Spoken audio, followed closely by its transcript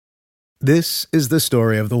This is the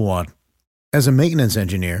story of the one. As a maintenance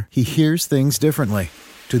engineer, he hears things differently.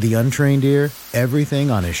 To the untrained ear,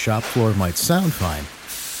 everything on his shop floor might sound fine,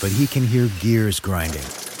 but he can hear gears grinding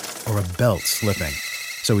or a belt slipping.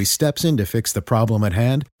 So he steps in to fix the problem at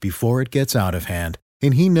hand before it gets out of hand.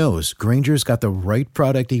 And he knows Grainger's got the right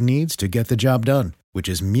product he needs to get the job done, which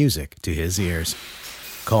is music to his ears.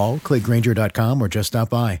 Call, click Grainger.com, or just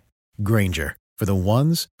stop by. Grainger, for the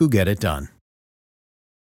ones who get it done.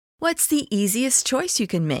 What's the easiest choice you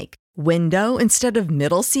can make? Window instead of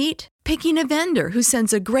middle seat? Picking a vendor who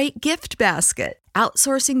sends a great gift basket?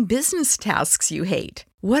 Outsourcing business tasks you hate?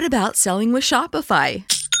 What about selling with Shopify?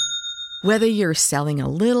 Whether you're selling a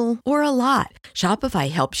little or a lot,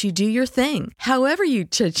 Shopify helps you do your thing, however you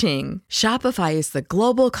cha-ching. Shopify is the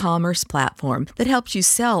global commerce platform that helps you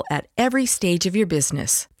sell at every stage of your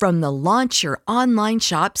business. From the launch your online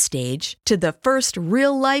shop stage to the first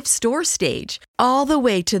real-life store stage, all the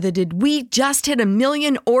way to the did we just hit 1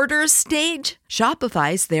 million orders stage.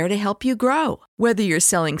 Shopify's there to help you grow. Whether you're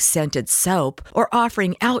selling scented soap or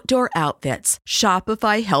offering outdoor outfits,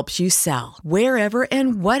 Shopify helps you sell. Wherever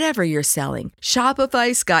and whatever you're selling,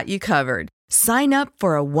 Shopify's got you covered. Sign up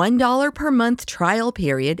for a $1 per month trial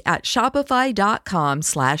period at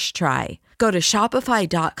shopify.com/try. Go to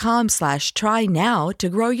shopify.com/try now to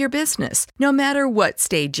grow your business, no matter what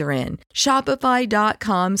stage you're in.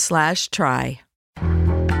 Shopify.com/try.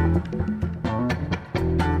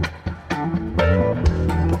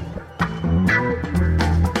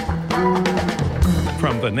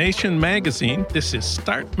 From The Nation magazine, this is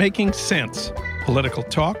Start Making Sense, political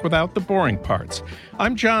talk without the boring parts.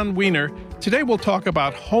 I'm John Wiener. Today we'll talk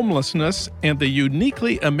about homelessness and the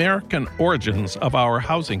uniquely American origins of our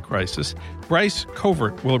housing crisis. Bryce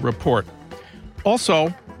Covert will report. Also,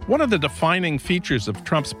 one of the defining features of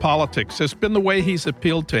Trump's politics has been the way he's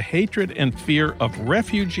appealed to hatred and fear of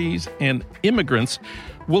refugees and immigrants.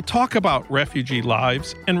 We'll talk about refugee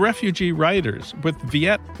lives and refugee writers with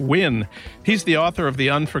Viet Nguyen. He's the author of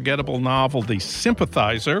the unforgettable novel The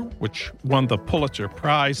Sympathizer, which won the Pulitzer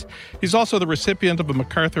Prize. He's also the recipient of a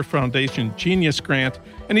MacArthur Foundation Genius Grant,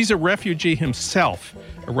 and he's a refugee himself,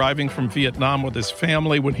 arriving from Vietnam with his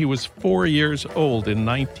family when he was 4 years old in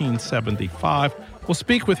 1975. We'll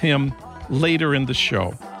speak with him later in the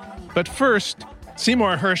show. But first,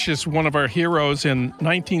 Seymour Hersh is one of our heroes. In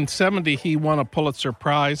 1970, he won a Pulitzer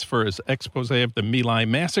Prize for his expose of the My Lai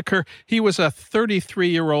massacre. He was a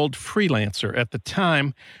 33-year-old freelancer at the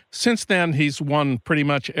time. Since then, he's won pretty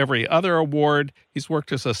much every other award. He's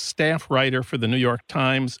worked as a staff writer for the New York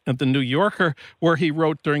Times and the New Yorker, where he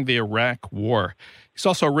wrote during the Iraq War. He's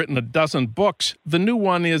also written a dozen books. The new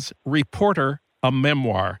one is Reporter, a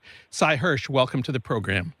Memoir. Cy Hersh, welcome to the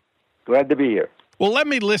program. Glad to be here. Well, let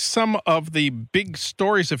me list some of the big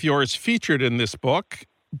stories of yours featured in this book.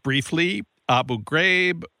 Briefly, Abu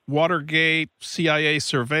Ghraib, Watergate, CIA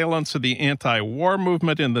surveillance of the anti-war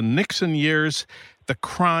movement in the Nixon years, the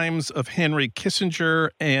crimes of Henry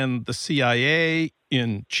Kissinger and the CIA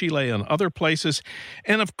in Chile and other places,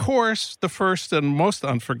 and of course, the first and most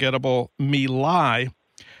unforgettable, My Lai.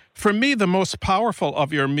 For me, the most powerful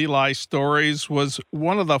of your My Lai stories was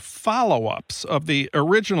one of the follow-ups of the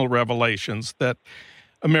original revelations that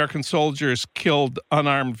American soldiers killed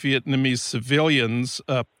unarmed Vietnamese civilians.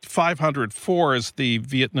 504 is the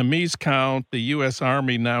Vietnamese count. The U.S.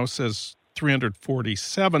 Army now says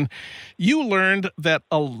 347. You learned that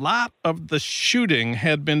a lot of the shooting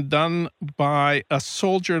had been done by a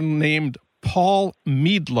soldier named Paul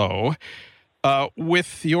Meadlow.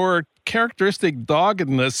 With your characteristic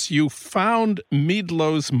doggedness, you found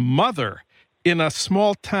Meadlow's mother in a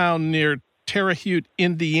small town near Terre Haute,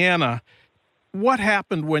 Indiana. What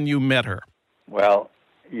happened when you met her? Well,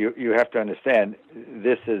 you have to understand,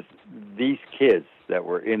 these kids that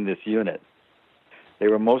were in this unit, they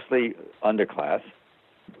were mostly underclass,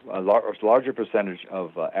 a larger percentage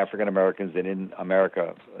of African Americans than in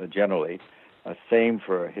America generally, same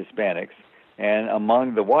for Hispanics, and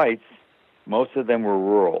among the whites, most of them were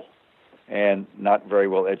rural and not very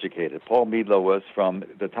well educated. Paul Meadlow was from,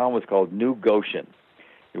 the town was called New Goshen.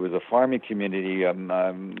 It was a farming community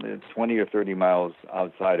 20 or 30 miles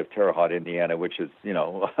outside of Terre Haute, Indiana, which is,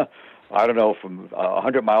 I don't know, from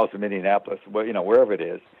 100 miles from Indianapolis, wherever it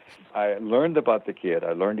is. I learned about the kid.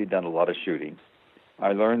 I learned he'd done a lot of shooting.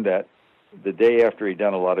 I learned that the day after he'd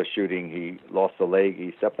done a lot of shooting, he lost a leg.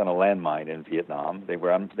 He stepped on a landmine in Vietnam. They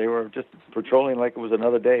were just patrolling like it was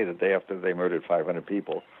another day, the day after they murdered 500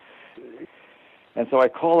 people. And so I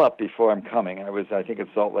call up before I'm coming. I think, in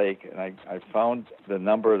Salt Lake, and I found the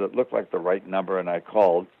number that looked like the right number, and I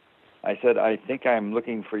called. I said, I think I'm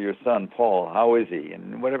looking for your son, Paul. How is he?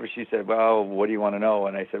 And whatever she said, well, what do you want to know?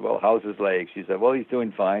 And I said, well, how's his leg? She said, well, he's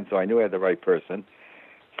doing fine. So I knew I had the right person.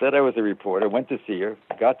 Said I was a reporter, went to see her,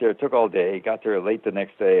 got there, it took all day, got there late the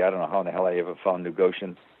next day. I don't know how in the hell I ever found New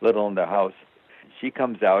Goshen, let alone the house. She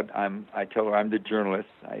comes out. I tell her I'm the journalist.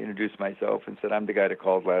 I introduced myself and said, I'm the guy that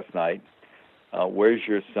called last night. Where's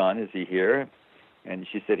your son? Is he here? And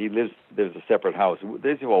she said, he lives, there's a separate house.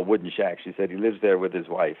 There's all wooden shacks. She said, he lives there with his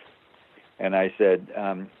wife. And I said,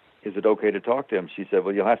 is it okay to talk to him? She said,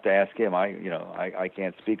 well, you'll have to ask him. I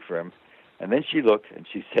can't speak for him. And then she looked and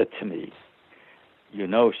she said to me, you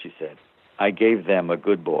know, she said, I gave them a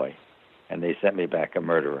good boy, and they sent me back a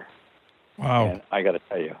murderer. Wow. And I got to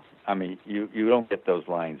tell you, I mean, you don't get those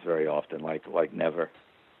lines very often, like never.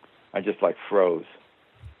 I just froze.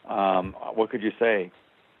 What could you say?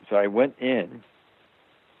 So I went in,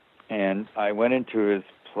 and I went into his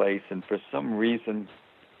place, and for some reason,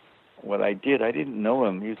 what I did, I didn't know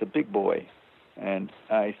him. He was a big boy. And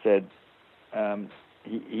I said,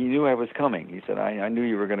 he knew I was coming. He said, I knew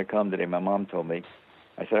you were going to come today. My mom told me.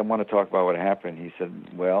 I said, I want to talk about what happened. He said,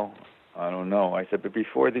 well, I don't know. I said, but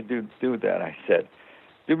before they do that, I said,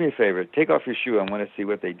 do me a favor. Take off your shoe. I want to see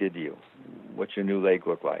what they did to you, what your new leg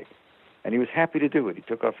looked like. And he was happy to do it. He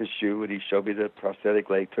took off his shoe, and he showed me the prosthetic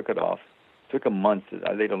leg, took it off. It took him months.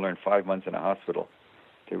 I later learned 5 months in a hospital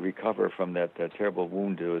to recover from that terrible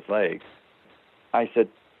wound to his leg. I said,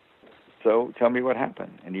 so tell me what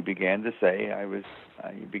happened. And he began to say,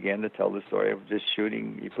 he began to tell the story of just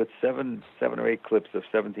shooting. He put seven or eight clips of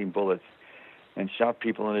 17 bullets and shot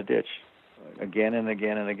people in a ditch again and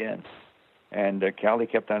again and again. And Callie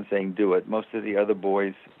kept on saying, do it. Most of the other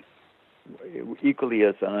boys, equally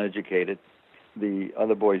as uneducated, the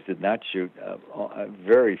other boys did not shoot.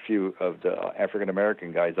 Very few of the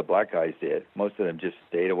African-American guys, the black guys did. Most of them just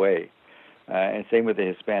stayed away. And same with the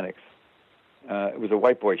Hispanics. It was a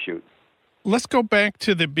white boy shoot. Let's go back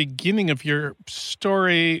to the beginning of your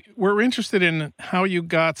story. We're interested in how you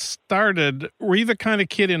got started. Were you the kind of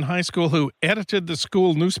kid in high school who edited the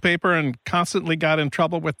school newspaper and constantly got in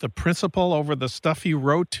trouble with the principal over the stuff you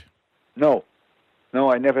wrote? No,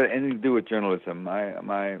 I never had anything to do with journalism. My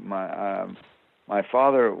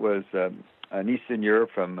father was an Eastern Europe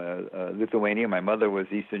from Lithuania. My mother was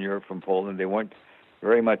Eastern Europe from Poland. They weren't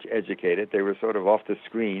very much educated. They were sort of off the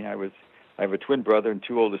screen. I have a twin brother and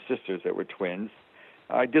two older sisters that were twins.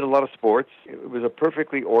 I did a lot of sports. It was a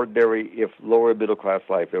perfectly ordinary, if lower middle-class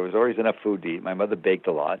life. There was always enough food to eat. My mother baked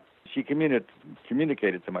a lot. She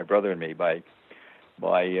communicated to my brother and me by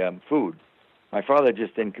food. My father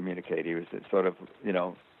just didn't communicate. He was sort of,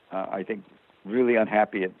 I think, really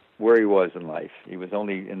unhappy at where he was in life. He was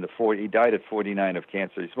only in the 40s. He died at 49 of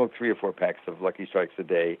cancer. He smoked 3 or 4 packs of Lucky Strikes a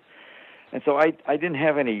day. And so I didn't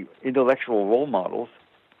have any intellectual role models,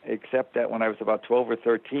 except that when I was about 12 or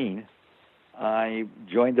 13, I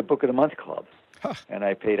joined the Book of the Month Club. Huh. And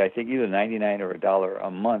I paid, I think, either $99 or $1 a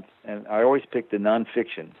month. And I always picked the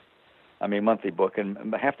nonfiction, monthly book.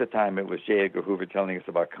 And half the time it was J. Edgar Hoover telling us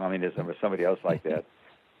about communism or somebody else like that.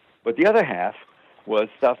 But the other half was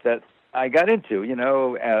stuff that I got into,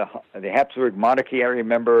 the Habsburg monarchy, I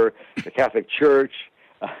remember, the Catholic Church,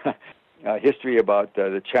 history about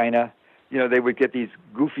the China. They would get these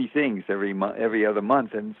goofy things every other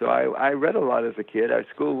month. And so I read a lot as a kid. I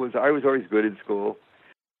was always good in school.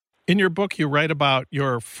 In your book, you write about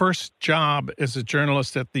your first job as a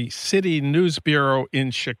journalist at the City News Bureau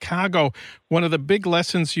in Chicago. One of the big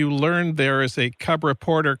lessons you learned there as a cub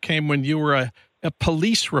reporter came when you were a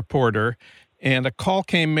police reporter, and a call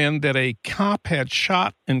came in that a cop had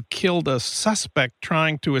shot and killed a suspect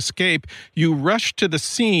trying to escape. You rushed to the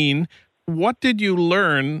scene. What did you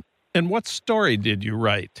learn? And what story did you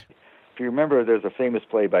write? If you remember, there's a famous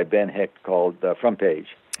play by Ben Hecht called Front Page.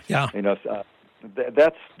 Yeah.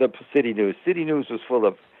 That's the City News. City News was full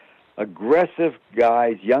of aggressive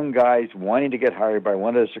guys, young guys, wanting to get hired by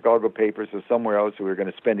one of the Chicago papers or somewhere else who were going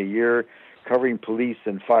to spend a year covering police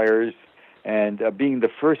and fires and being the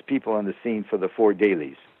first people on the scene for the 4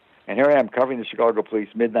 dailies. And here I am covering the Chicago police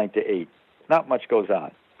midnight to 8. Not much goes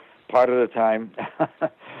on. Part of the time,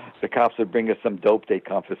 the cops would bring us some dope they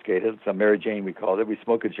confiscated, some Mary Jane we called it. We'd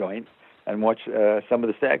smoke a joint and watch some of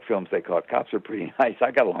the SAG films they caught. Cops were pretty nice. I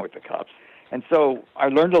got along with the cops. And so I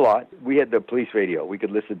learned a lot. We had the police radio. We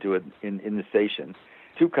could listen to it in the station.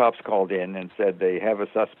 2 cops called in and said they have a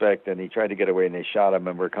suspect and he tried to get away and they shot him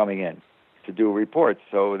and we're coming in to do a report.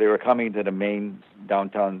 So they were coming to the main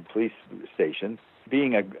downtown police station.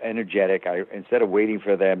 Being energetic, instead of waiting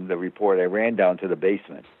for them to report, I ran down to the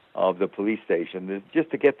basement of the police station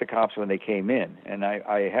just to get the cops when they came in. And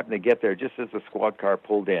I happened to get there just as the squad car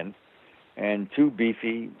pulled in. and two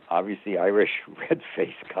beefy, obviously Irish,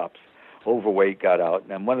 red-faced cops, overweight, got out.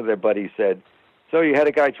 And one of their buddies said, "So you had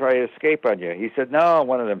a guy try to escape on you?" He said, "No."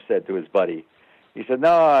 One of them said to his buddy, he said,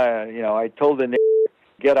 "No, I told the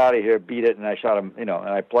get out of here, beat it," and I shot him, and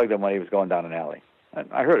I plugged him when he was going down an alley. And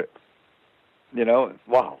I heard it.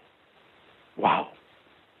 Wow.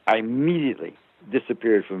 I immediately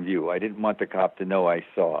disappeared from view. I didn't want the cop to know I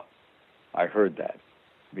saw. I heard that.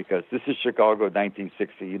 Because this is Chicago,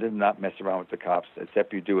 1960. You did not mess around with the cops,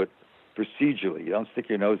 except you do it procedurally. You don't stick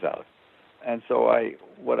your nose out. And so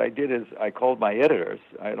what I did is I called my editors.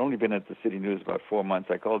 I had only been at the City News about 4 months.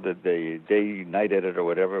 I called the day-night editor,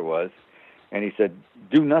 whatever it was, and he said,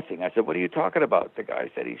 "Do nothing." I said, "What are you talking about?" The guy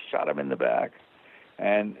said he shot him in the back.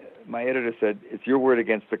 And my editor said, "It's your word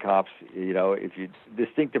against the cops.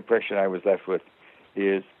 Distinct impression I was left with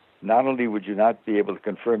is not only would you not be able to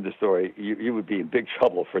confirm the story, you would be in big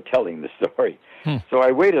trouble for telling the story." So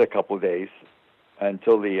I waited a couple of days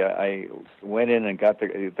until I went in and got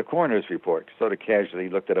the coroner's report, sort of casually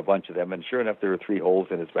looked at a bunch of them, and sure enough, there were 3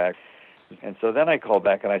 holes in his back. And so then I called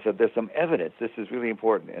back and I said, "There's some evidence. This is really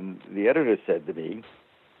important." And the editor said to me,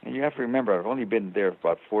 and you have to remember, I've only been there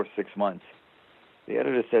for about 6 months. The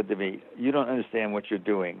editor said to me, "You don't understand what you're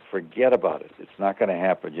doing. Forget about it. It's not going to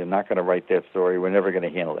happen. You're not going to write that story. We're never going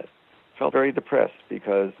to handle it." I felt very depressed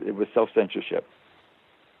because it was self-censorship.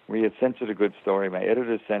 We had censored a good story. My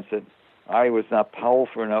editor censored. I was not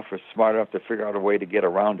powerful enough or smart enough to figure out a way to get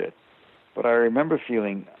around it. But I remember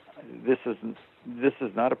feeling this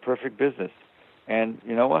is not a perfect business. And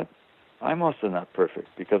you know what? I'm also not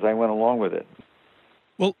perfect because I went along with it.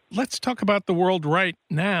 Well, let's talk about the world right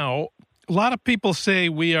now. A lot of people say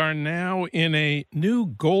we are now in a new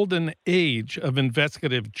golden age of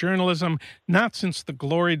investigative journalism. Not since the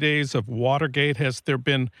glory days of Watergate has there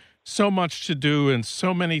been so much to do and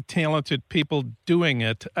so many talented people doing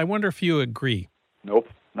it. I wonder if you agree. Nope,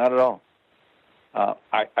 not at all.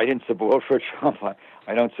 I didn't support for Trump.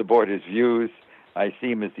 I don't support his views. I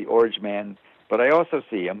see him as the orange man. But I also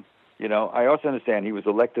see him, I also understand he was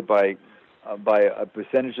elected by a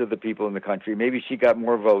percentage of the people in the country. Maybe she got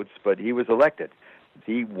more votes, but he was elected.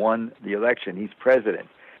 He won the election. He's president.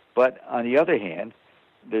 But on the other hand,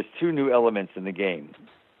 there's 2 new elements in the game.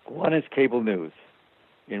 One is cable news,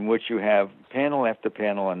 in which you have panel after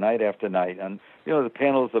panel and night after night, and the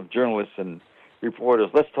panels of journalists and reporters.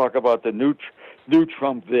 Let's talk about the new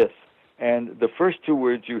Trump this. And the first 2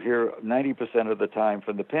 words you hear 90% of the time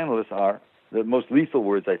from the panelists are the most lethal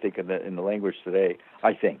words, I think, in the language today.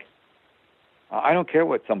 I think. I don't care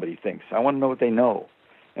what somebody thinks. I want to know what they know.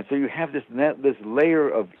 And so you have this layer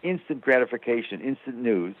of instant gratification, instant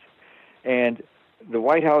news, and the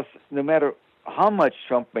White House, no matter how much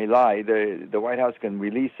Trump may lie, the White House can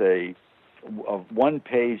release a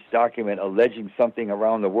 1-page document alleging something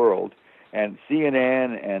around the world, and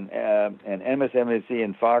CNN and MSNBC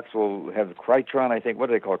and Fox will have Crichton, I think. What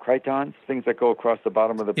do they call it? Crichtons? Things that go across the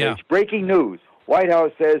bottom of the page. Yeah. Breaking news. White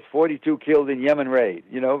House says 42 killed in Yemen raid.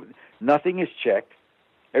 Nothing is checked.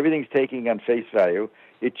 Everything's taken on face value.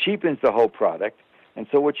 It cheapens the whole product. And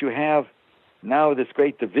so what you have now, this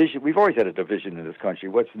great division, we've always had a division in this country.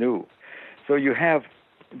 What's new? So you have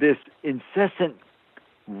this incessant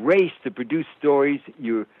race to produce stories.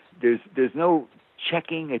 There's no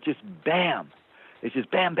checking. It's just bam. It's just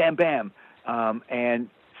bam, bam, bam. And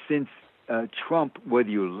since Trump, whether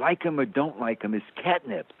you like him or don't like him, is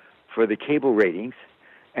catnip for the cable ratings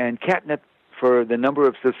and catnip for the number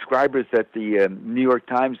of subscribers that the New York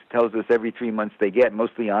Times tells us every 3 months they get,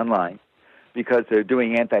 mostly online, because they're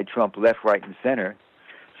doing anti-Trump left, right, and center.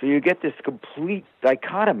 So you get this complete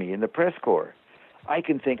dichotomy in the press corps. I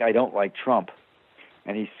can think I don't like Trump,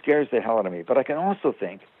 and he scares the hell out of me. But I can also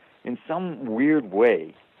think, in some weird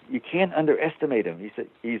way, you can't underestimate him.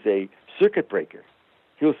 He's a circuit breaker.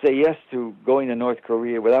 He'll say yes to going to North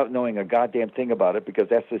Korea without knowing a goddamn thing about it because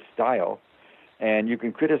that's his style. And you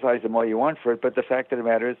can criticize him all you want for it, but the fact of the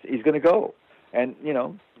matter is he's going to go. And,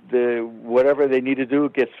 whatever they need to do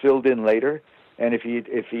gets filled in later. And if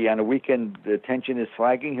he on a weekend the tension is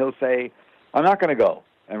flagging, he'll say, "I'm not going to go,"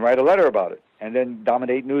 and write a letter about it, and then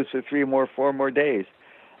dominate news for 4 more days.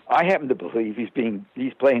 I happen to believe he's playing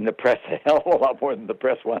the press a hell of a lot more than the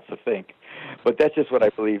press wants to think. But that's just what I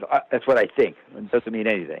believe. That's what I think. It doesn't mean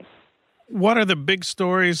anything. What are the big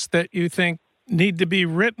stories that you think need to be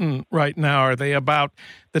written right now? Are they about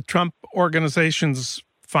the Trump organization's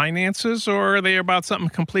finances, or are they about something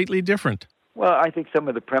completely different? Well, I think some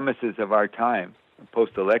of the premises of our time,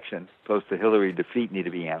 post-election, post the Hillary defeat, need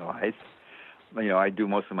to be analyzed. I do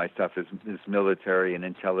most of my stuff is military and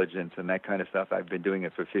intelligence and that kind of stuff. I've been doing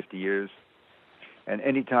it for 50 years. And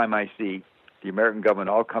anytime I see the American government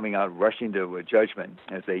all coming out rushing to a judgment,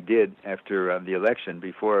 as they did after the election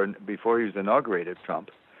before he was inaugurated,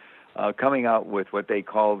 Trump, coming out with what they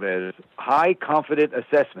called as high confident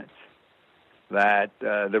assessments that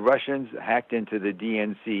the Russians hacked into the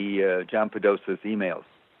DNC, John Podesta's emails,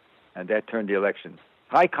 and that turned the election.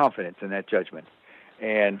 High confidence in that judgment.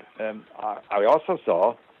 And I also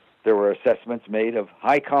saw there were assessments made of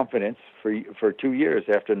high confidence for 2 years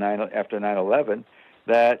after 9/11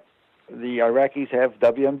 that the Iraqis have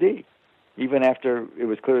WMD. Even after it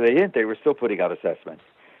was clear they didn't, they were still putting out assessments.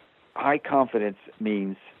 High confidence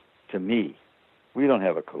means, to me, we don't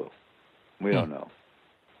have a clue. We don't know.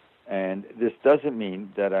 And this doesn't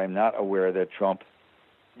mean that I'm not aware that Trump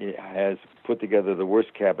has put together the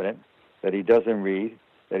worst cabinet, that he doesn't read,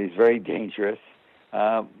 that he's very dangerous.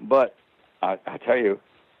 But I tell you,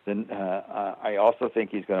 I also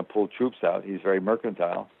think he's going to pull troops out. He's very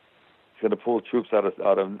mercantile. He's going to pull troops out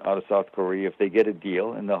of South Korea if they get a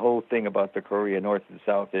deal. And the whole thing about the Korea North and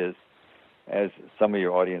South is, as some of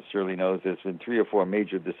your audience surely knows, there's been 3 or 4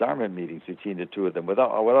 major disarmament meetings between the two of them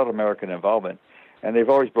without American involvement. And they've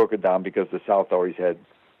always broken down because the South always had,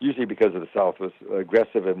 usually because of the South was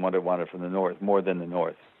aggressive in what it wanted from the North, more than the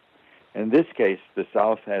North. In this case, the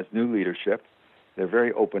South has new leadership. They're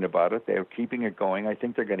very open about it. They're keeping it going. I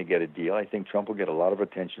think they're going to get a deal. I think Trump will get a lot of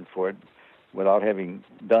attention for it without having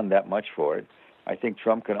done that much for it. I think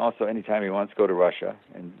Trump can also, anytime he wants, go to Russia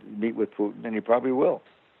and meet with Putin, and he probably will.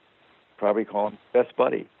 Probably call him best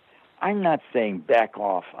buddy. I'm not saying back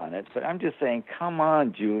off on it, but I'm just saying, come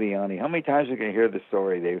on, Giuliani. How many times are we going to hear the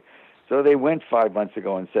story? So they went 5 months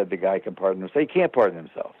ago and said the guy can pardon himself. He can't pardon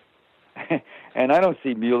himself. And I don't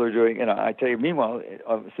see Mueller doing, I tell you, meanwhile,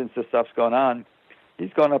 since this stuff's gone on,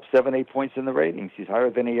 he's gone up 7-8 points in the ratings. He's higher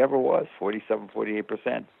than he ever was,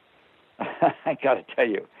 47-48%. I got to tell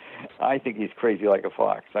you, I think he's crazy like a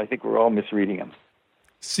fox. I think we're all misreading him.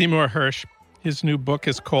 Seymour Hersh, his new book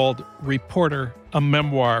is called Reporter, a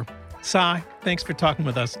Memoir. Cy, thanks for talking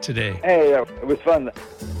with us today. Hey, it was fun.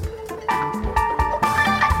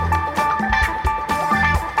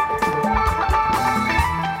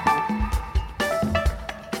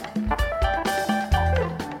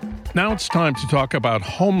 Now it's time to talk about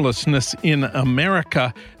homelessness in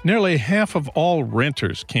America. Nearly half of all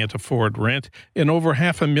renters can't afford rent, and over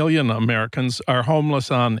 500,000 Americans are homeless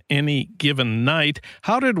on any given night.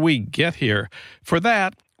 How did we get here? For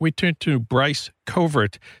that, we turn to Bryce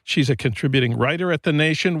Covert. She's a contributing writer at The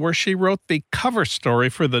Nation, where she wrote the cover story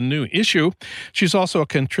for the new issue. She's also a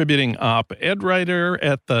contributing op-ed writer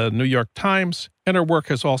at the New York Times, and her work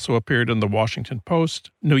has also appeared in the Washington Post,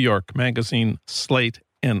 New York Magazine, Slate,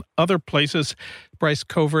 and other places. Bryce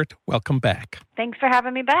Covert, welcome back. Thanks for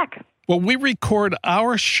having me back. Well, we record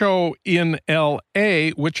our show in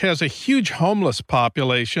L.A., which has a huge homeless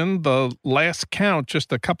population. The last count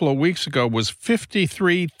just a couple of weeks ago was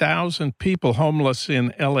 53,000 people homeless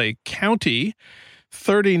in L.A. County.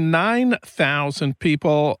 39,000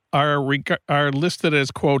 people are listed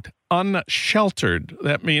as, quote, unsheltered.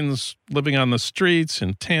 That means living on the streets,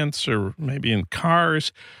 in tents, or maybe in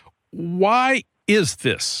cars. Why is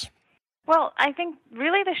this? Well, I think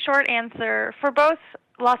really the short answer for both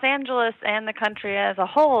Los Angeles and the country as a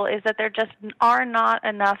whole is that there just are not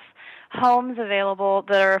enough homes available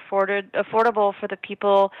that are affordable for the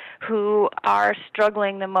people who are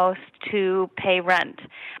struggling the most to pay rent.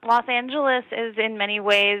 Los Angeles is in many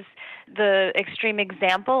ways the extreme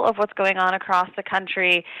example of what's going on across the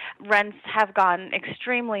country. Rents have gone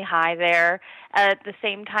extremely high there at the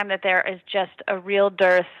same time that there is just a real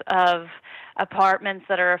dearth of apartments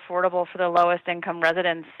that are affordable for the lowest income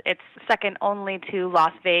residents. It's second only to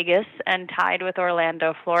Las Vegas and tied with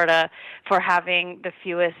Orlando, Florida, for having the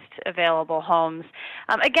fewest available homes.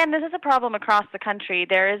 Again, this is a problem across the country.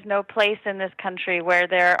 There is no place in this country where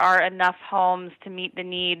there are enough homes to meet the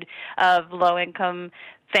need of low-income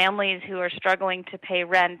families who are struggling to pay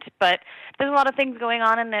rent. But there's a lot of things going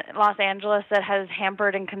on in Los Angeles that has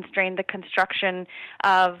hampered and constrained the construction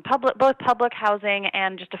of both public housing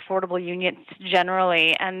and just affordable units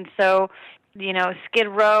generally. And so, Skid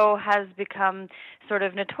Row has become sort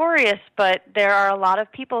of notorious, but there are a lot of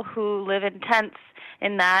people who live in tents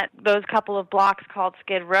in those couple of blocks called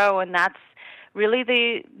Skid Row, and that's really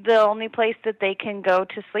the only place that they can go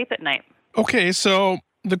to sleep at night. Okay, so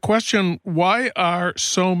the question, why are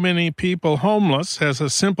so many people homeless, has a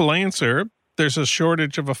simple answer. There's a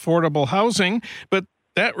shortage of affordable housing, but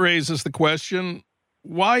that raises the question,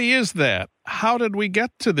 why is that? How did we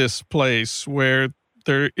get to this place where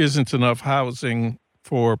there isn't enough housing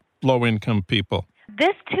for low-income people?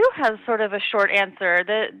 This, too, has sort of a short answer.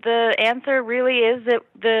 The answer really is that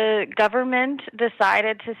the government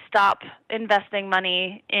decided to stop investing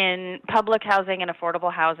money in public housing and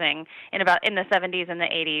affordable housing in the 70s and the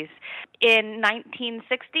 80s. In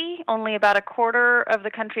 1960, only about a quarter of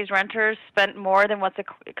the country's renters spent more than what's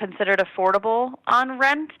considered affordable on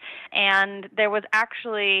rent, and there was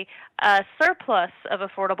actually a surplus of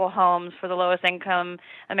affordable homes for the lowest income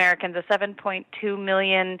Americans, a 7.2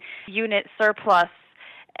 million unit surplus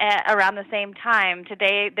around the same time.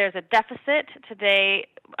 Today, there's a deficit. Today,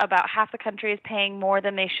 about half the country is paying more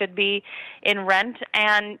than they should be in rent,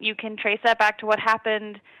 and you can trace that back to what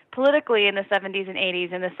happened politically in the 70s and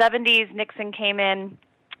 80s. In the 70s, Nixon came in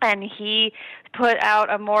and he put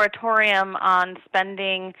out a moratorium on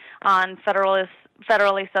spending on federally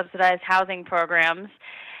subsidized housing programs.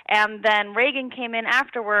 And then Reagan came in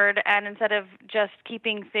afterward, and instead of just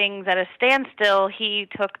keeping things at a standstill, he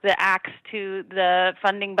took the axe to the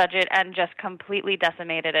funding budget and just completely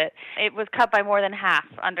decimated it. It was cut by more than half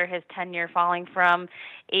under his tenure, falling from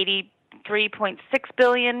 $83.6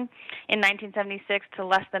 billion in 1976 to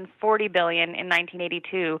less than $40 billion in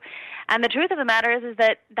 1982. And the truth of the matter is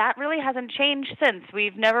that really hasn't changed since.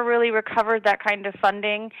 We've never really recovered that kind of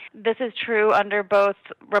funding. This is true under both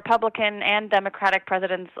Republican and Democratic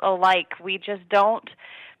presidents alike. We just don't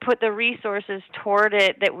put the resources toward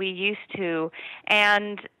it that we used to.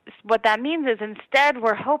 And what that means is instead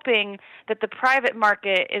we're hoping that the private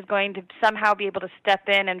market is going to somehow be able to step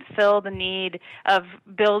in and fill the need of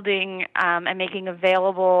building and making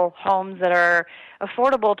available homes that are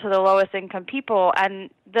affordable to the lowest income people. And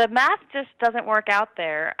the math just doesn't work out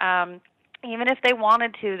there. Even if they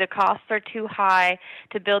wanted to, the costs are too high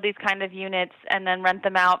to build these kind of units and then rent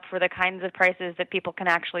them out for the kinds of prices that people can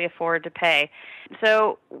actually afford to pay.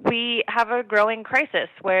 So we have a growing crisis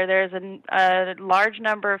where there's a large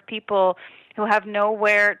number of people who have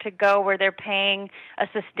nowhere to go where they're paying a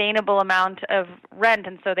sustainable amount of rent,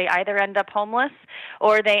 and so they either end up homeless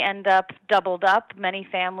or they end up doubled up, many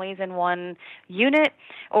families in one unit,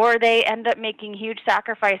 or they end up making huge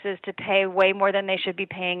sacrifices to pay way more than they should be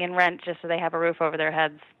paying in rent just so they have a roof over their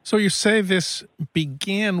heads. So you say this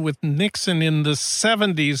began with Nixon in the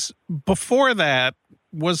 70s. Before that,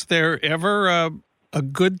 was there ever a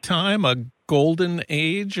good time, a golden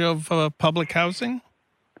age of public housing?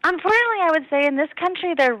 Unfortunately, I would say in this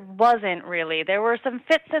country there wasn't really. There were some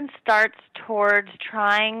fits and starts towards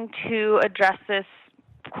trying to address this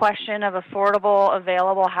question of affordable,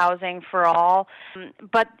 available housing for all,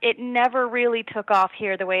 but it never really took off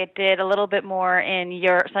here the way it did a little bit more in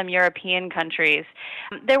some European countries.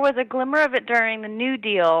 There was a glimmer of it during the New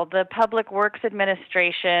Deal. The Public Works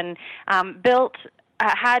Administration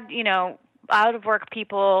had out-of-work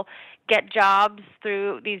people get jobs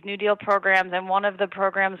through these New Deal programs, and one of the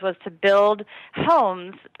programs was to build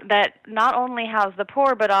homes that not only house the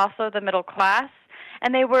poor but also the middle class.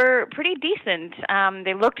 And they were pretty decent.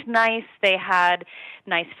 They looked nice. They had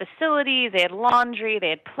nice facilities. They had laundry. They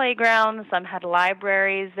had playgrounds. Some had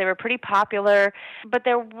libraries. They were pretty popular, but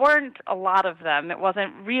there weren't a lot of them. It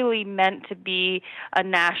wasn't really meant to be a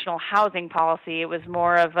national housing policy. It was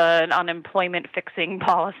more of an unemployment fixing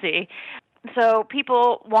policy. So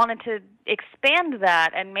people wanted to expand that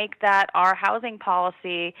and make that our housing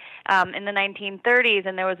policy in the 1930s,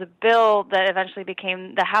 and there was a bill that eventually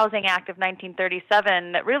became the Housing Act of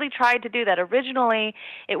 1937 that really tried to do that. Originally,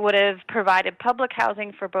 it would have provided public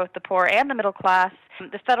housing for both the poor and the middle class.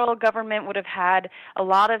 The federal government would have had a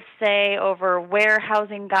lot of say over where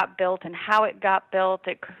housing got built and how it got built.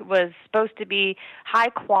 It was supposed to be high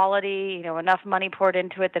quality, enough money poured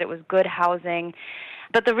into it that it was good housing.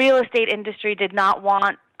 But the real estate industry did not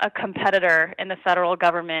want a competitor in the federal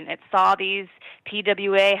government. It saw these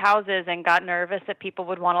PWA houses and got nervous that people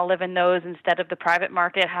would want to live in those instead of the private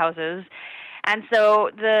market houses. And so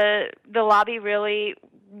the lobby really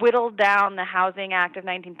whittled down the Housing Act of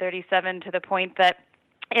 1937 to the point that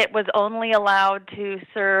it was only allowed to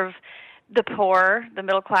serve the poor. The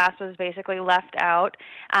middle class was basically left out.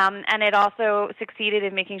 And it also succeeded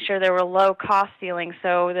in making sure there were low cost ceilings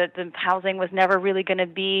so that the housing was never really going to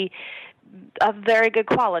be of very good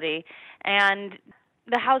quality. And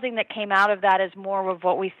the housing that came out of that is more of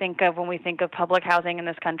what we think of when we think of public housing in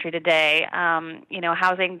this country today.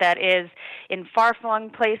 Housing that is in far-flung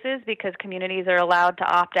places because communities are allowed to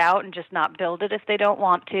opt out and just not build it if they don't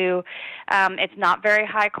want to. It's not very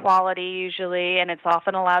high quality usually, and it's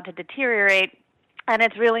often allowed to deteriorate. And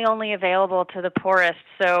it's really only available to the poorest.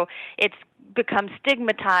 So it's become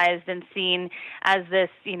stigmatized and seen as this,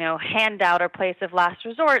 handout or place of last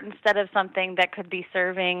resort instead of something that could be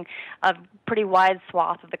serving a pretty wide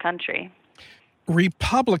swath of the country.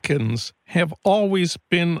 Republicans have always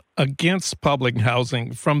been against public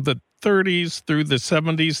housing from the 30s through the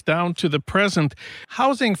 70s down to the present,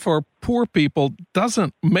 housing for poor people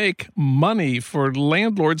doesn't make money for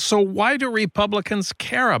landlords. So why do Republicans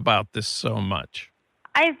care about this so much?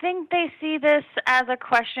 I think they see this as a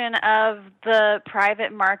question of the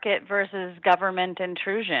private market versus government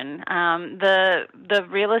intrusion. The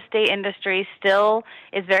real estate industry still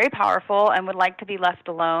is very powerful and would like to be left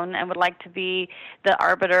alone and would like to be the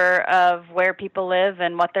arbiter of where people live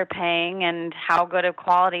and what they're paying and how good of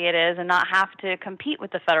quality it is and not have to compete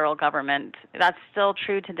with the federal government. That's still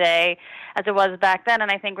true today as it was back then,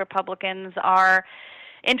 and I think Republicans are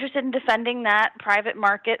interested in defending that private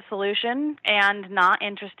market solution and not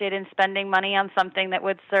interested in spending money on something that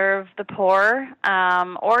would serve the poor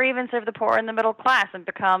or even serve the poor in the middle class and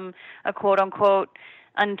become a quote-unquote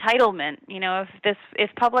entitlement. You know, if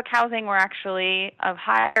public housing were actually of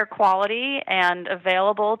higher quality and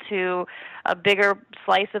available to a bigger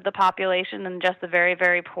slice of the population than just the very,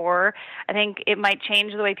 very poor, I think it might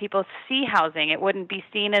change the way people see housing. It wouldn't be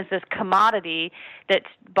seen as this commodity that's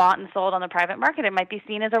bought and sold on the private market. It might be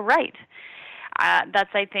seen as a right. That's,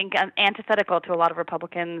 I think, antithetical to a lot of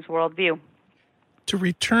Republicans' worldview. To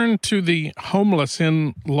return to the homeless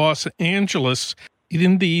in Los Angeles,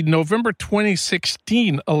 in the November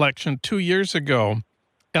 2016 election 2 years ago,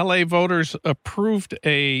 L.A. voters approved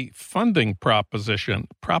a funding proposition,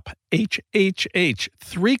 Prop HHH.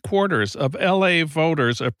 3/4 of L.A.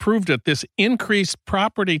 voters approved it. This increased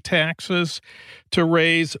property taxes to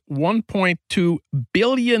raise $1.2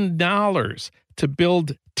 billion to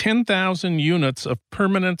build 10,000 units of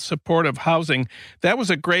permanent supportive housing. That was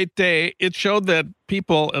a great day. It showed that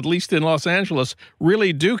people, at least in Los Angeles,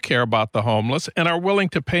 really do care about the homeless and are willing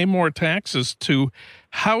to pay more taxes to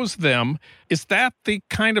house them. Is that the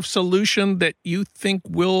kind of solution that you think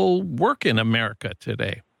will work in America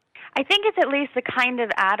today? I think it's at least the kind of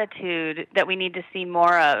attitude that we need to see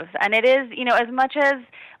more of. And it is, you know, as much as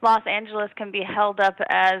Los Angeles can be held up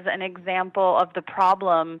as an example of the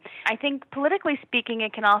problem, I think politically speaking,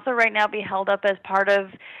 it can also right now be held up as part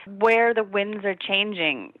of where the winds are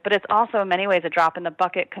changing. But it's also in many ways a drop in the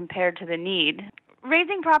bucket compared to the need.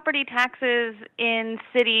 Raising property taxes in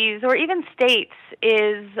cities or even states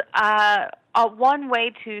is one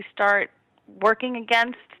way to start working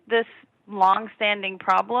against this long-standing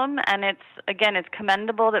problem, and it's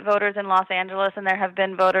commendable that voters in Los Angeles, and there have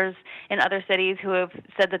been voters in other cities who have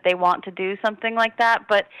said that they want to do something like that,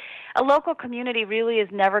 but a local community really is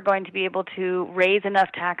never going to be able to raise enough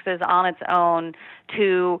taxes on its own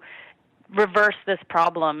to reverse this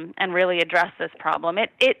problem and really address this problem.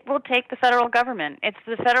 It will take the federal government. It's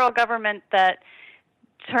the federal government that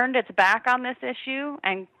turned its back on this issue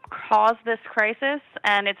and caused this crisis,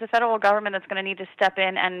 and it's the federal government that's going to need to step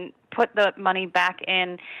in and put the money back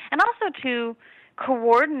in, and also to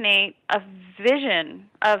coordinate a vision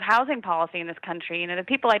of housing policy in this country. You know, the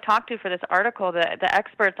people I talked to for this article, the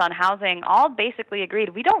experts on housing, all basically agreed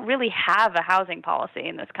we don't really have a housing policy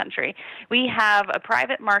in this country. We have a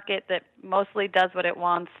private market that mostly does what it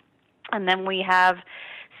wants, and then we have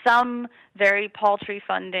some very paltry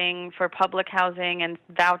funding for public housing and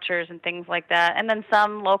vouchers and things like that. And then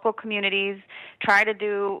some local communities try to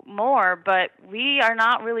do more, but we are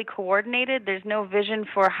not really coordinated. There's no vision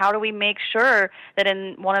for how do we make sure that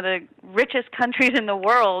in one of the richest countries in the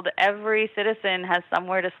world, every citizen has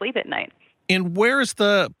somewhere to sleep at night. And where's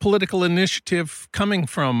the political initiative coming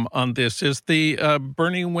from on this? Is the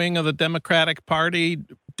Bernie wing of the Democratic Party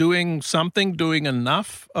doing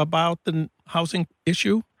enough about the housing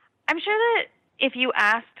issue? I'm sure that if you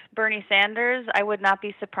asked Bernie Sanders, I would not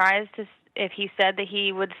be surprised if he said that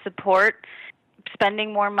he would support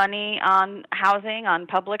spending more money on housing, on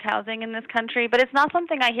public housing in this country, but it's not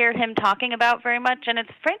something I hear him talking about very much, and it's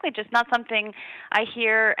frankly just not something I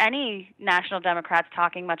hear any national Democrats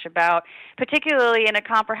talking much about, particularly in a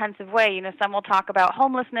comprehensive way. You know, some will talk about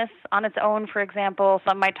homelessness on its own, for example.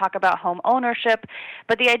 Some might talk about home ownership,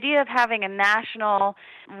 but the idea of having a national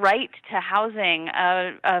right to housing,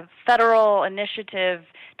 a federal initiative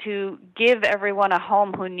to give everyone a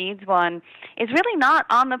home who needs one, is really not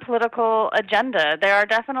on the political agenda. There are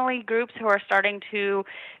definitely groups who are starting to,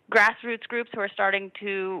 grassroots groups who are starting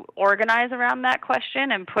to organize around that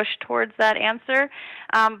question and push towards that answer.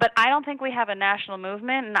 But I don't think we have a national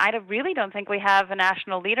movement, and I really don't think we have a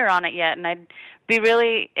national leader on it yet. And I'd be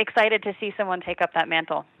really excited to see someone take up that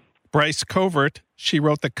mantle. Bryce Covert, she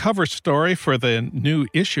wrote the cover story for the new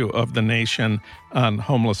issue of The Nation on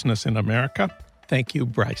homelessness in America. Thank you,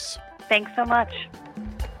 Bryce. Thanks so much.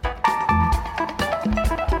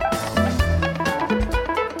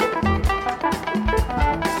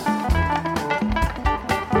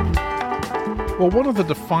 Well, one of the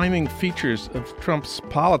defining features of Trump's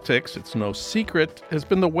politics, it's no secret, has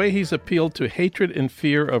been the way he's appealed to hatred and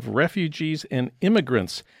fear of refugees and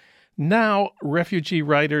immigrants. Now, refugee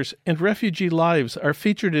writers and refugee lives are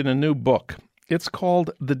featured in a new book. It's called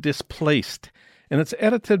The Displaced, and it's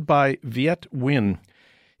edited by Viet Nguyen.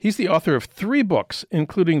 He's the author of 3 books,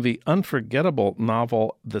 including the unforgettable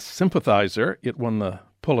novel The Sympathizer. It won the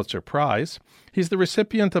Pulitzer Prize. He's the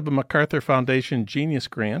recipient of a MacArthur Foundation Genius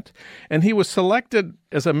Grant, and he was selected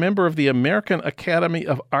as a member of the American Academy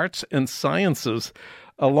of Arts and Sciences,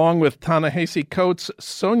 along with Ta-Nehisi Coates,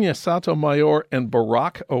 Sonia Sotomayor, and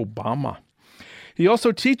Barack Obama. He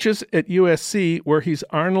also teaches at USC, where he's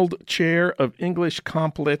Arnold Chair of English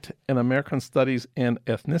Comp Lit and American Studies and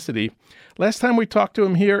Ethnicity. Last time we talked to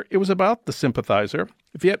him here, it was about The Sympathizer.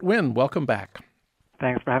 Viet Nguyen, welcome back.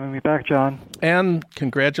 Thanks for having me back, John. And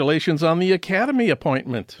congratulations on the Academy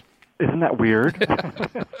appointment. Isn't that weird?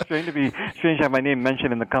 Strange to have my name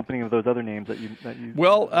mentioned in the company of those other names that you.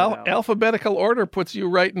 Well, alphabetical order puts you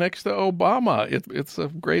right next to Obama. It's a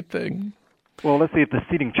great thing. Well, let's see if the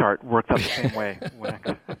seating chart works out the same way.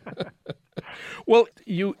 Well,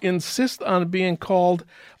 you insist on being called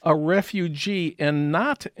a refugee and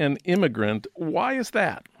not an immigrant. Why is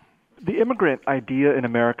that? The immigrant idea in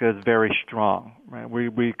America is very strong. Right?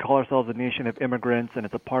 We call ourselves a nation of immigrants, and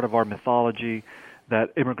it's a part of our mythology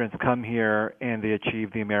that immigrants come here and they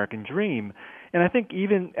achieve the American dream. And I think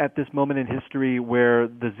even at this moment in history where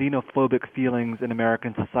the xenophobic feelings in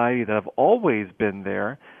American society that have always been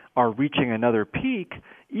there are reaching another peak,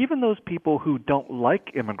 even those people who don't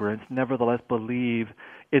like immigrants nevertheless believe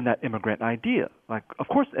in that immigrant idea. Like, of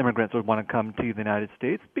course, immigrants would want to come to the United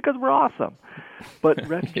States because we're awesome. But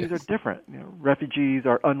refugees are different. Refugees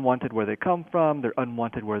are unwanted where they come from. They're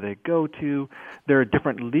unwanted where they go to. They're a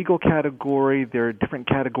different legal category. They're a different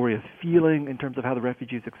category of feeling in terms of how the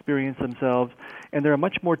refugees experience themselves. And they're a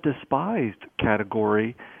much more despised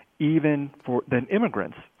category even than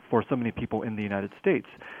immigrants for so many people in the United States.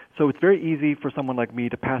 So it's very easy for someone like me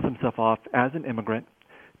to pass himself off as an immigrant,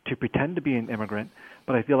 to pretend to be an immigrant,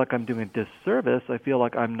 but I feel like I'm doing a disservice. I feel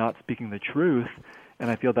like I'm not speaking the truth,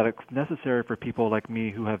 and I feel that it's necessary for people like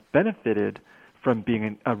me who have benefited from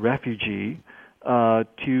being a refugee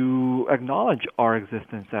to acknowledge our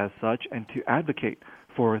existence as such and to advocate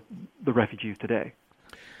for the refugees today.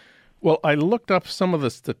 Well, I looked up some of the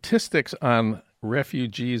statistics on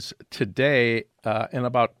refugees today and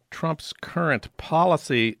about Trump's current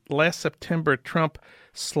policy. Last September, Trump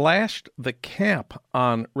slashed the cap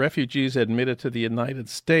on refugees admitted to the United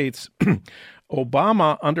States. Under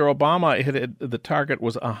Obama, the target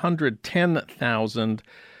was 110,000.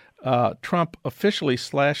 Trump officially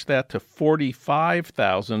slashed that to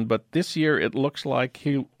 45,000, but this year it looks like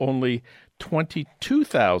only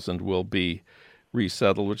 22,000 will be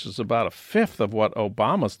resettled, which is about a fifth of what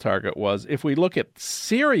Obama's target was. If we look at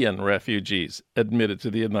Syrian refugees admitted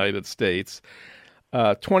to the United States,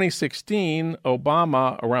 2016,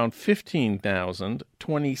 Obama around 15,000,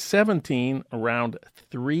 2017 around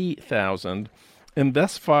 3,000, and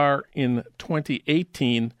thus far in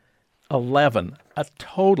 2018, 11, a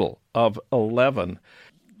total of 11.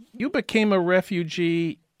 You became a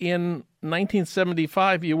refugee in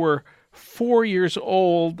 1975. You were 4 years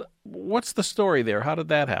old. What's the story there? How did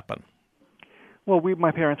that happen? Well,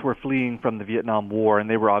 my parents were fleeing from the Vietnam War, and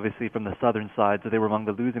they were obviously from the southern side, so they were among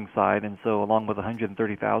the losing side. And so along with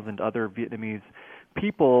 130,000 other Vietnamese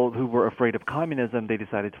people who were afraid of communism, they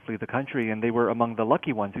decided to flee the country, and they were among the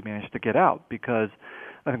lucky ones who managed to get out, because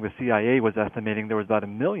I think the CIA was estimating there was about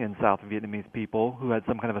 1 million South Vietnamese people who had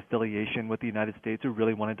some kind of affiliation with the United States who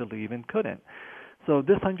really wanted to leave and couldn't. So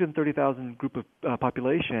this 130,000 group of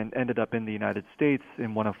population ended up in the United States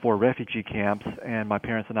in one of 4 refugee camps, and my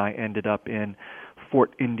parents and I ended up in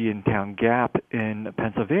Fort Indiantown Gap in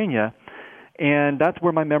Pennsylvania. And that's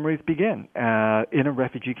where my memories begin, in a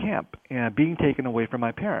refugee camp, being taken away from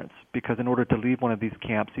my parents, because in order to leave one of these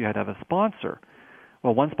camps, you had to have a sponsor.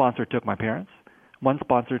 Well, one sponsor took my parents, one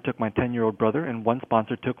sponsor took my 10-year-old brother, and one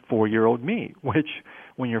sponsor took 4-year-old me, which,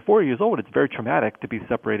 when you're 4 years old, it's very traumatic to be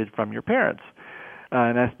separated from your parents.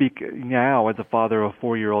 And I speak now as a father of a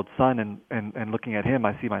 4-year-old son, and looking at him,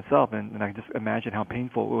 I see myself, and I just imagine how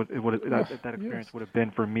painful that experience would have been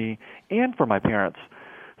for me and for my parents.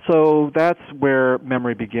 So that's where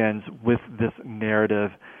memory begins with this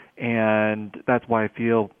narrative, and that's why I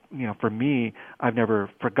feel, for me, I've never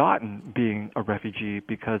forgotten being a refugee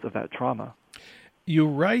because of that trauma. You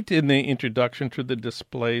write in the introduction to The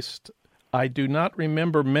Displaced, I do not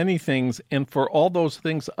remember many things, and for all those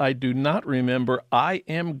things I do not remember, I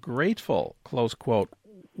am grateful, close quote.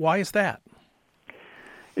 Why is that?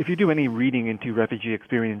 if you do any reading into refugee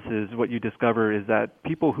experiences, what you discover is that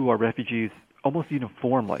people who are refugees almost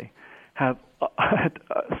uniformly have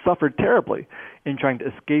suffered terribly in trying to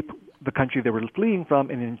escape the country they were fleeing from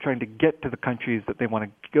and in trying to get to the countries that they want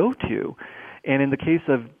to go to. And in the case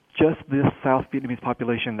of just this South Vietnamese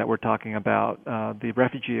population that we're talking about, the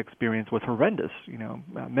refugee experience was horrendous.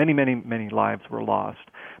 Many lives were lost.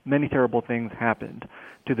 Many terrible things happened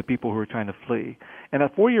to the people who were trying to flee. And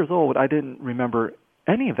at 4 years old, I didn't remember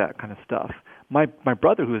any of that kind of stuff. My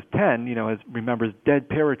brother, who is 10, remembers dead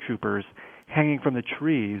paratroopers hanging from the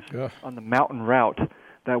trees on the mountain route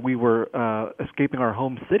that we were escaping our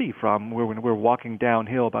home city from, when we were walking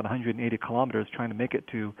downhill about 180 kilometers trying to make it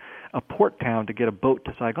to a port town to get a boat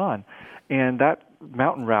to Saigon. And that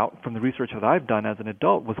mountain route, from the research that I've done as an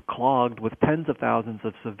adult, was clogged with tens of thousands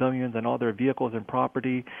of civilians and all their vehicles and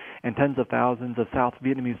property, and tens of thousands of South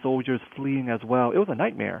Vietnamese soldiers fleeing as well. It was a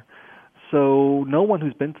nightmare. So no one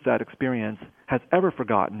who's been through that experience has ever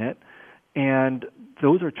forgotten it. And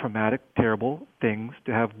those are traumatic, terrible things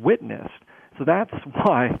to have witnessed. So that's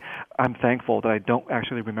why I'm thankful that I don't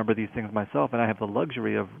actually remember these things myself, and I have the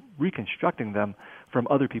luxury of reconstructing them from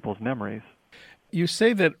other people's memories. You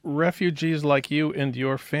say that refugees like you and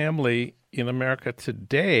your family in America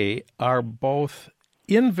today are both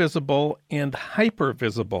invisible and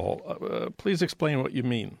hypervisible. Please explain what you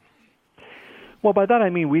mean. Well, by that I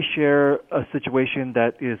mean we share a situation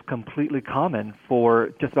that is completely common for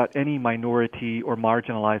just about any minority or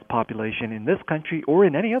marginalized population in this country or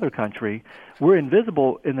in any other country. We're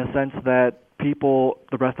invisible in the sense that people,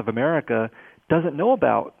 the rest of America, doesn't know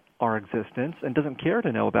about our existence and doesn't care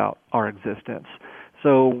to know about our existence.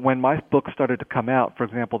 So when my book started to come out, for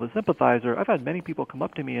example, The Sympathizer, I've had many people come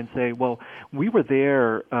up to me and say, well, we were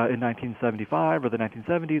there in 1975 or the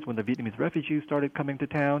 1970s when the Vietnamese refugees started coming to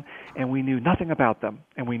town, and we knew nothing about them,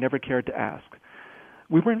 and we never cared to ask.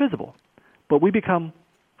 We were invisible, but we become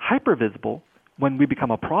hyper-visible when we become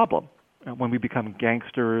a problem, when we become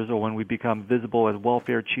gangsters or when we become visible as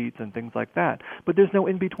welfare cheats and things like that. But there's no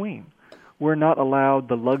in-between. We're not allowed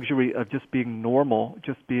the luxury of just being normal,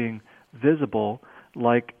 just being visible,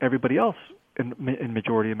 like everybody else in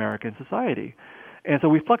majority American society. And so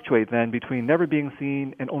we fluctuate then between never being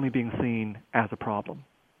seen and only being seen as a problem.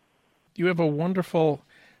 You have a wonderful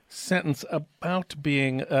sentence about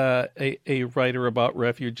being a writer about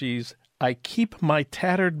refugees. I keep my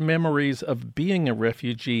tattered memories of being a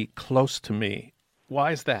refugee close to me.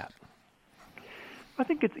 Why is that? I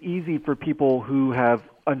think it's easy for people who have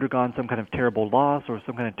undergone some kind of terrible loss or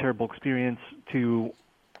some kind of terrible experience to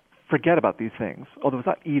forget about these things, although it's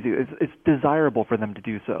not easy. It's desirable for them to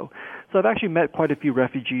do so. So I've actually met quite a few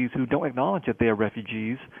refugees who don't acknowledge that they are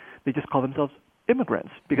refugees. They just call themselves immigrants,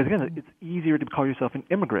 because again, it's easier to call yourself an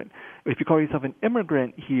immigrant. If you call yourself an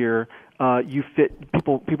immigrant here, you fit.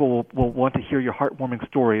 People will want to hear your heartwarming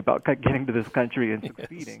story about getting to this country and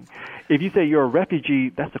succeeding. If you say you're a refugee,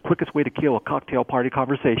 that's the quickest way to kill a cocktail party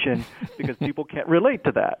conversation because people can't relate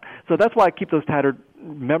to that. So that's why I keep those tattered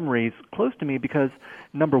memories close to me, because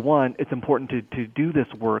number one, it's important to do this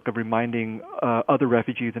work of reminding other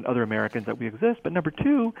refugees and other Americans that we exist. But number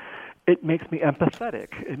two, it makes me empathetic.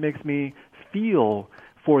 It makes me feel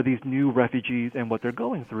for these new refugees and what they're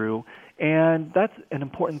going through. And that's an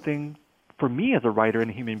important thing for me as a writer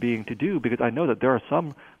and a human being to do, because I know that there are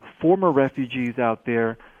some former refugees out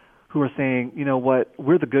there who are saying, you know what,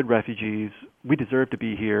 we're the good refugees, we deserve to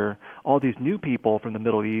be here. All these new people from the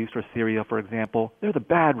Middle East or Syria, for example, they're the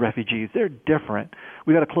bad refugees, they're different.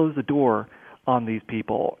 We got to close the door on these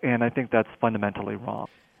people, and I think that's fundamentally wrong.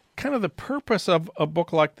 Kind of the purpose of a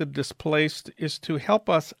book like The Displaced is to help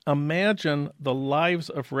us imagine the lives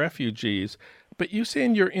of refugees. But you say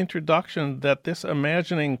in your introduction that this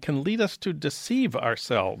imagining can lead us to deceive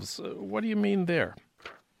ourselves. What do you mean there?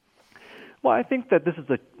 Well, I think that this is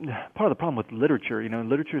part of the problem with literature. You know,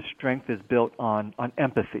 literature's strength is built on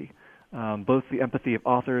empathy, both the empathy of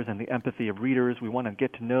authors and the empathy of readers. We want to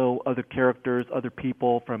get to know other characters, other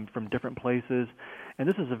people from different places. And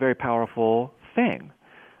this is a very powerful thing.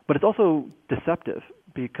 But it's also deceptive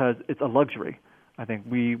because it's a luxury. I think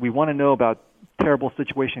we want to know about terrible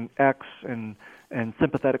situation X and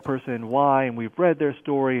sympathetic person Y, and we've read their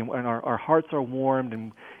story, and our hearts are warmed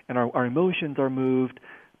and our emotions are moved.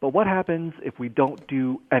 But what happens if we don't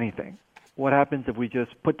do anything? What happens if we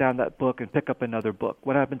just put down that book and pick up another book?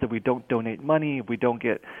 What happens if we don't donate money, if we don't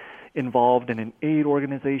get involved in an aid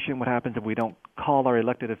organization? What happens if we don't call our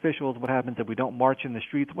elected officials? What happens if we don't march in the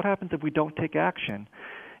streets? What happens if we don't take action?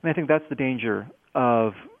 And I think that's the danger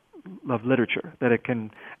of literature, that it can,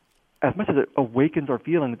 as much as it awakens our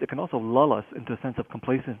feelings, it can also lull us into a sense of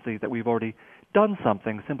complacency that we've already done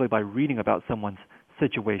something simply by reading about someone's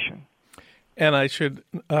situation. And I should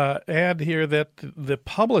add here that the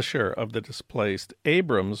publisher of The Displaced,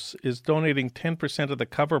 Abrams, is donating 10% of the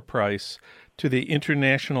cover price to the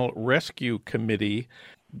International Rescue Committee,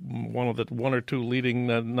 one of the one or two leading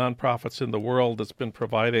nonprofits in the world that's been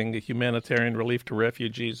providing humanitarian relief to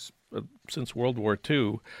refugees since World War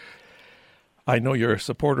II. I know you're a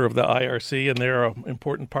supporter of the IRC, and they're an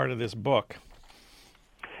important part of this book.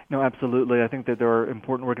 No, absolutely. I think that there are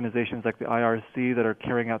important organizations like the IRC that are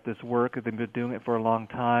carrying out this work. They've been doing it for a long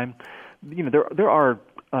time. You know, there are,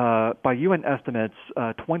 by UN estimates,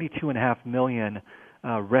 22.5 million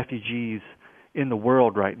refugees in the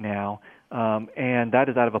world right now, and that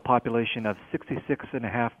is out of a population of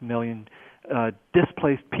 66.5 million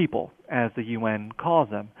displaced people, as the UN calls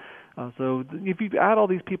them. So if you add all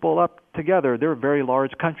these people up together, they're a very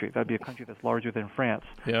large country. That'd be a country that's larger than France.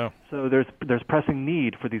 Yeah. So there's pressing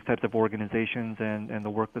need for these types of organizations and the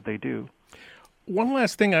work that they do. One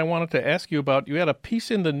last thing I wanted to ask you about. You had a piece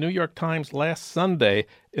in the New York Times last Sunday,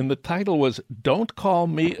 and the title was "Don't Call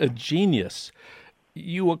Me a Genius."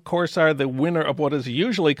 You, of course, are the winner of what is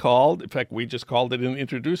usually called, in fact, we just called it in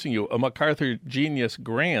introducing you, a MacArthur Genius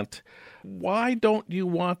Grant. Why don't you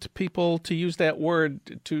want people to use that word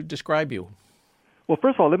to describe you? Well,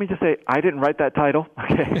 first of all, let me just say I didn't write that title.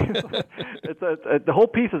 Okay, the whole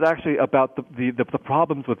piece is actually about the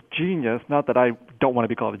problems with genius. Not that I don't want to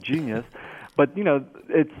be called a genius, but you know,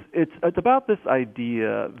 it's about this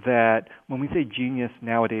idea that when we say genius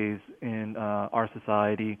nowadays in our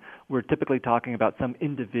society, we're typically talking about some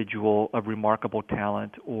individual of remarkable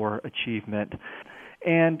talent or achievement.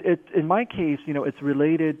 And in my case, you know, it's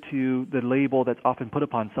related to the label that's often put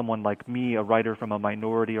upon someone like me, a writer from a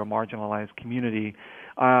minority or marginalized community.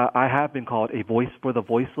 I have been called a voice for the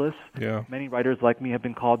voiceless. Yeah. Many writers like me have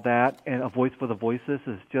been called that, and a voice for the voiceless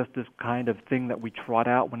is just this kind of thing that we trot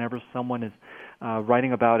out whenever someone is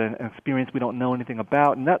writing about an experience we don't know anything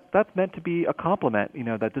about, and that's meant to be a compliment, you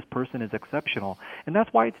know, that this person is exceptional, and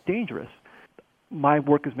that's why it's dangerous. My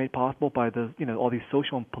work is made possible by all these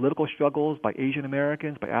social and political struggles, by Asian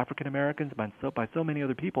Americans, by African Americans, by so many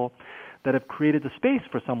other people that have created the space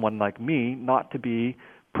for someone like me not to be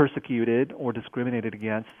persecuted or discriminated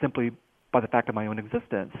against simply by the fact of my own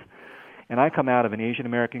existence. And I come out of an Asian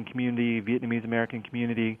American community, Vietnamese American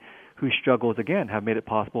community, whose struggles, again, have made it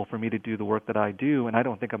possible for me to do the work that I do. And I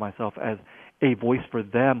don't think of myself as a voice for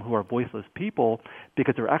them who are voiceless people,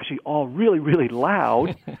 because they're actually all really, really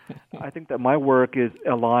loud. I think that my work is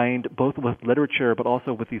aligned both with literature but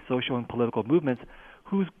also with these social and political movements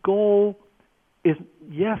whose goal is,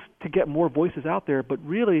 yes, to get more voices out there, but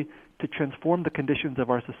really to transform the conditions of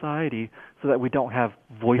our society so that we don't have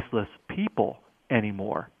voiceless people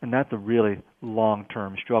anymore. And that's a really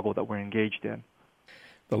long-term struggle that we're engaged in.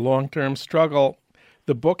 The long-term struggle.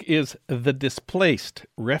 The book is The Displaced,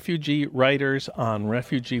 Refugee Writers on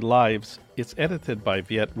Refugee Lives. It's edited by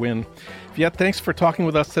Viet Nguyen. Viet, thanks for talking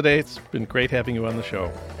with us today. It's been great having you on the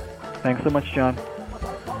show. Thanks so much, John.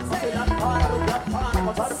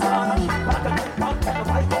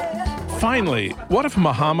 Finally, what if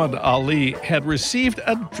Muhammad Ali had received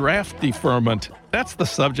a draft deferment? That's the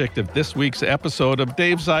subject of this week's episode of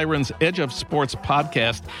Dave Zirin's Edge of Sports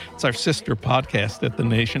podcast. It's our sister podcast at The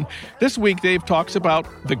Nation. This week, Dave talks about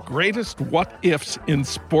the greatest what-ifs in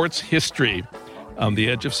sports history on the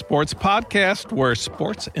Edge of Sports podcast, where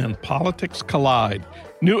sports and politics collide.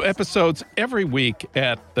 New episodes every week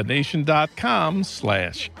at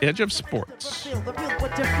thenation.com/Edge of Sports.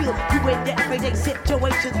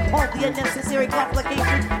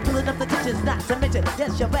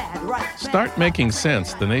 Start Making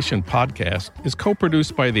Sense, the Nation podcast, is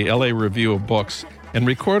co-produced by the LA Review of Books and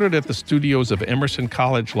recorded at the studios of Emerson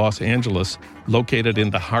College, Los Angeles, located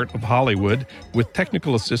in the heart of Hollywood, with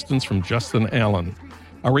technical assistance from Justin Allen.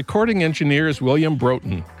 Our recording engineer is William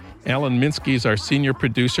Broughton. Alan Minsky is our senior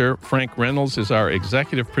producer. Frank Reynolds is our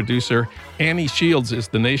executive producer. Annie Shields is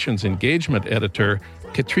The Nation's engagement editor.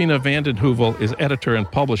 Katrina Vanden Heuvel is editor and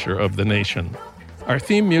publisher of The Nation. Our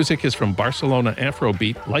theme music is from Barcelona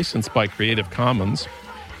Afrobeat, licensed by Creative Commons.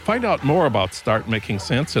 Find out more about Start Making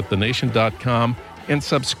Sense at thenation.com and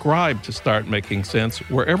subscribe to Start Making Sense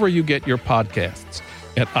wherever you get your podcasts,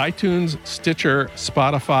 at iTunes, Stitcher,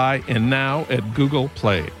 Spotify, and now at Google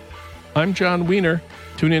Play. I'm John Wiener.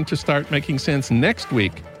 Tune in to Start Making Sense next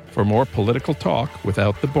week for more political talk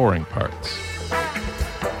without the boring parts.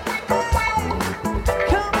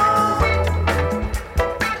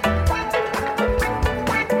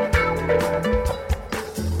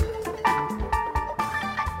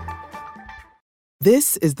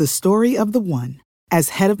 This is the story of the one. As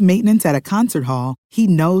head of maintenance at a concert hall, he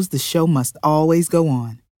knows the show must always go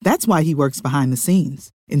on. That's why he works behind the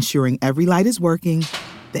scenes, ensuring every light is working,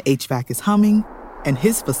 the HVAC is humming, and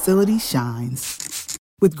his facility shines.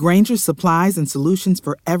 With Grainger's supplies and solutions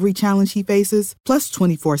for every challenge he faces, plus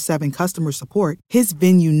 24/7 customer support, his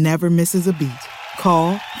venue never misses a beat.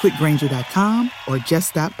 Call quickgrainger.com or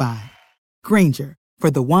just stop by. Grainger,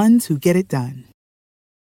 for the ones who get it done.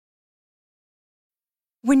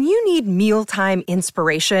 When you need mealtime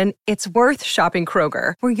inspiration, it's worth shopping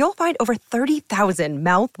Kroger, where you'll find over 30,000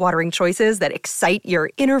 mouth-watering choices that excite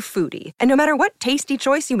your inner foodie. And no matter what tasty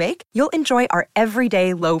choice you make, you'll enjoy our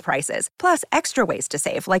everyday low prices, plus extra ways to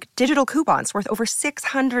save, like digital coupons worth over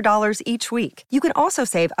 $600 each week. You can also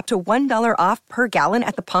save up to $1 off per gallon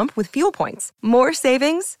at the pump with fuel points. More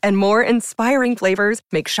savings and more inspiring flavors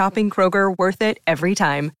make shopping Kroger worth it every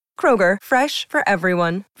time. Kroger, fresh for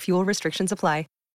everyone. Fuel restrictions apply.